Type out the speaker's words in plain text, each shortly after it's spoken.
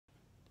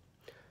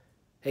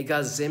Hey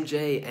guys, it's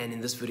MJ, and in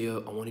this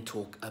video I want to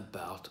talk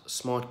about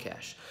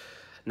SmartCash.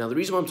 Now the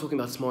reason why I'm talking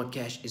about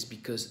SmartCash is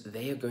because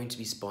they are going to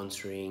be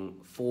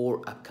sponsoring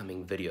 4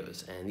 upcoming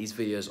videos, and these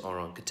videos are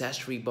on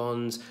catastrophe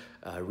bonds,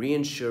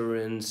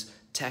 reinsurance,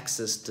 tax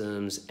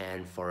systems,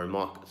 and foreign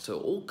markets.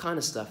 So all kind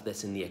of stuff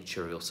that's in the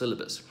actuarial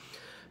syllabus.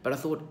 But I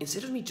thought,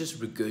 instead of me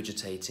just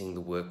regurgitating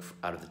the work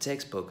out of the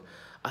textbook,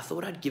 I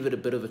thought I'd give it a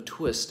bit of a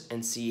twist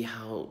and see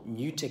how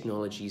new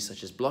technologies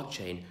such as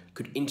blockchain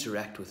could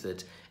interact with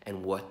it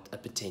and what a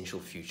potential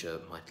future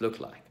might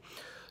look like.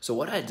 So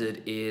what I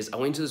did is I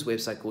went to this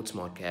website called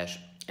SmartCash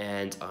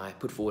and I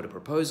put forward a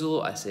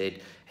proposal. I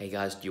said, hey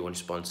guys, do you want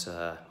to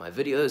sponsor my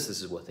videos?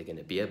 This is what they're going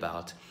to be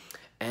about.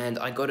 And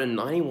I got a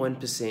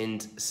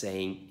 91%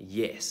 saying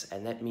yes.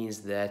 And that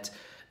means that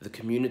the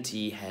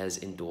community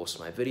has endorsed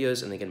my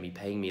videos and they're going to be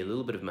paying me a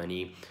little bit of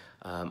money,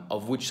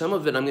 of which some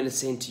of it I'm going to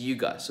send to you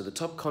guys. So the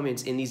top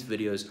comments in these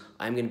videos,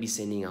 I'm going to be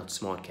sending out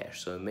SmartCash.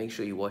 So make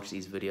sure you watch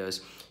these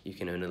videos. You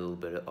can earn a little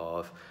bit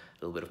of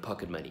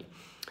pocket money.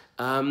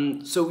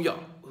 So yeah,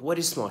 what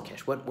is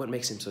SmartCash? What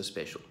makes them so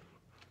special?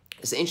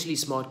 Essentially,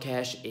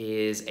 SmartCash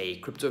is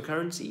a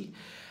cryptocurrency.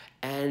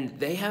 And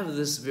they have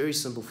this very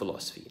simple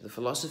philosophy. The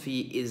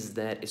philosophy is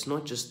that it's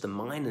not just the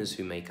miners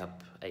who make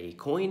up a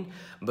coin,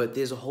 but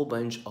there's a whole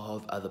bunch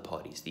of other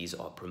parties. These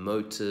are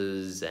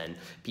promoters and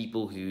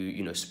people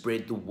who,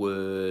 spread the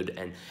word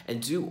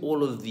and do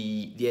all of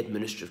the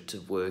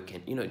administrative work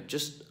and,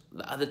 just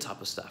the other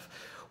type of stuff.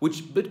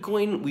 Which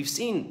Bitcoin, we've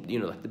seen,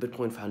 like the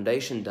Bitcoin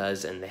Foundation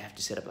does, and they have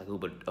to set up like a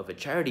little bit of a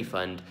charity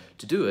fund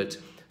to do it.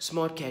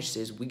 SmartCash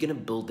says we're gonna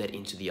build that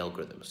into the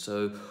algorithm.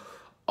 So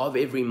of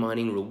every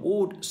mining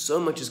reward, so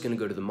much is going to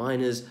go to the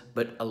miners,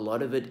 but a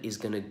lot of it is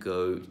going to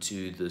go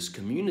to this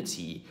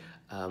community,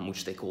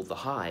 which they call the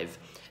Hive,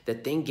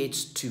 that then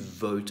gets to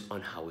vote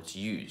on how it's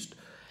used.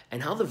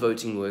 And how the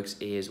voting works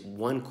is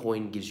 1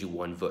 coin gives you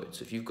 1 vote.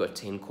 So if you've got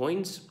 10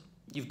 coins,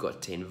 you've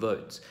got 10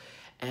 votes.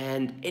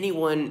 And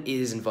anyone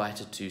is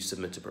invited to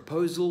submit a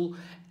proposal,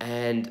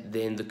 and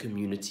then the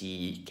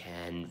community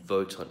can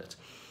vote on it.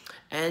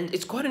 And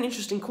it's quite an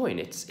interesting coin.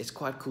 It's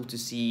quite cool to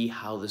see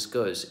how this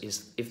goes,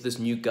 if this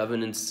new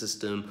governance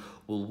system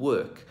will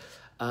work.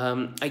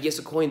 I guess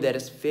a coin that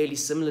is fairly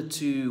similar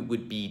to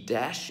would be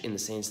Dash, in the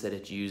sense that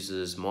it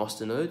uses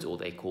master nodes, or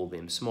they call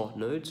them smart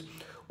nodes,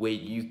 where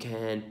you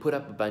can put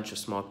up a bunch of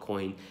smart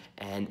coin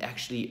and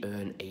actually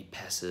earn a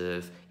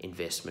passive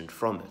investment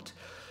from it.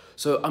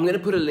 So I'm going to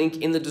put a link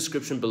in the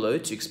description below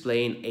to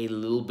explain a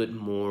little bit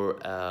more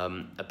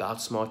about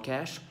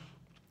SmartCash.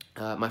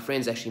 My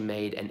friends actually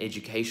made an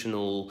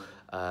educational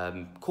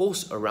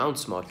course around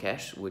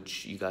SmartCash,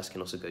 which you guys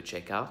can also go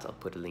check out. I'll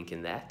put a link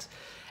in that.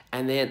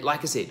 And then,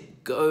 like I said,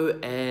 go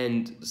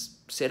and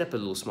set up a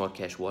little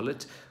SmartCash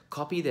wallet,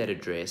 copy that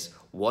address,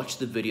 watch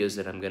the videos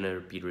that I'm going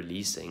to be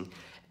releasing,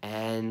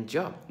 and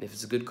yeah, if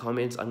it's a good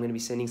comment, I'm going to be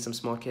sending some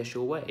SmartCash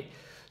your way.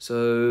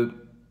 So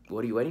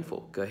what are you waiting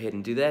for? Go ahead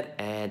and do that,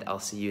 and I'll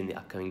see you in the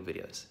upcoming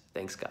videos.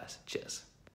 Thanks, guys. Cheers.